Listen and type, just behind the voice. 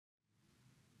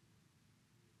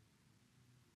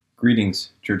Greetings,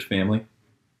 church family. I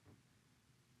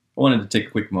wanted to take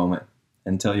a quick moment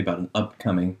and tell you about an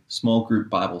upcoming small group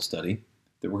Bible study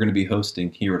that we're going to be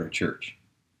hosting here at our church.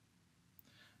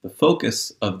 The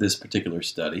focus of this particular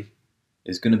study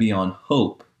is going to be on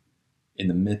hope in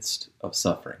the midst of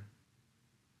suffering.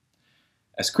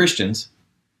 As Christians,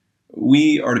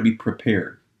 we are to be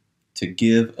prepared to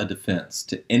give a defense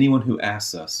to anyone who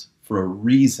asks us for a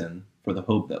reason for the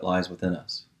hope that lies within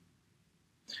us.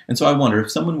 And so I wonder,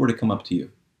 if someone were to come up to you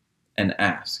and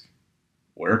ask,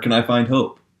 where can I find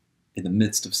hope in the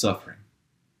midst of suffering?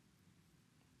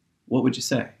 What would you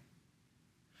say?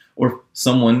 Or if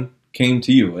someone came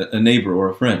to you, a neighbor or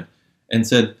a friend, and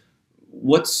said,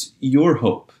 what's your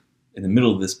hope in the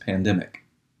middle of this pandemic?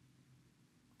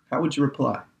 How would you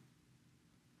reply?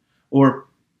 Or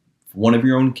if one of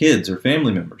your own kids or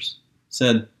family members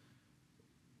said,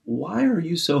 why are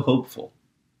you so hopeful,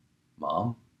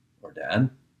 Mom or Dad,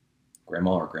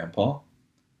 Grandma or Grandpa?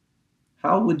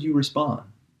 How would you respond?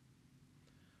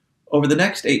 Over the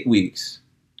next 8 weeks,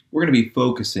 we're going to be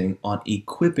focusing on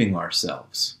equipping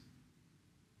ourselves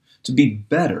to be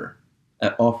better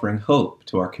at offering hope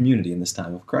to our community in this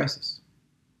time of crisis.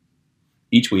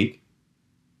 Each week,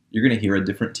 you're going to hear a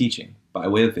different teaching by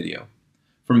way of video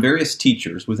from various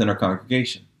teachers within our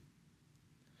congregation.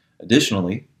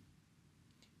 Additionally,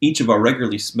 each of our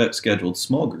regularly scheduled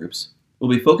small groups will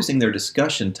be focusing their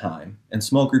discussion time and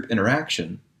small group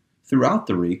interaction throughout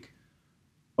the week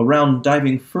around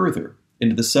diving further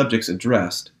into the subjects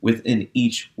addressed within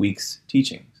each week's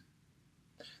teachings.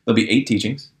 There'll be 8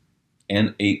 teachings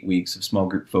and 8 weeks of small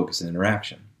group focus and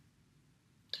interaction.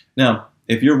 Now,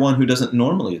 if you're one who doesn't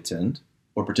normally attend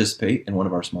or participate in one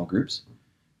of our small groups,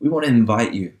 we want to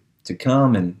invite you to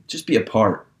come and just be a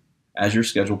part as your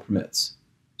schedule permits,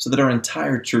 so that our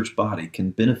entire church body can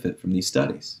benefit from these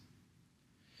studies.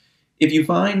 If you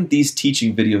find these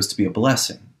teaching videos to be a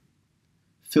blessing,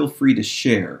 feel free to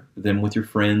share them with your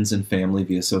friends and family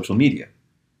via social media.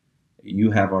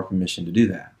 You have our permission to do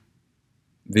that.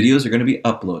 Videos are going to be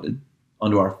uploaded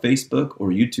onto our Facebook or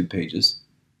YouTube pages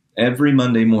every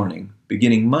Monday morning,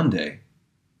 beginning Monday,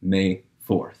 May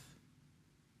 4th.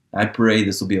 I pray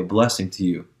this will be a blessing to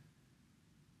you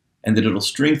and that it'll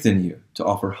strengthen you to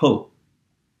offer hope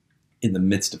in the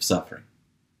midst of suffering.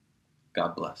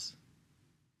 God bless.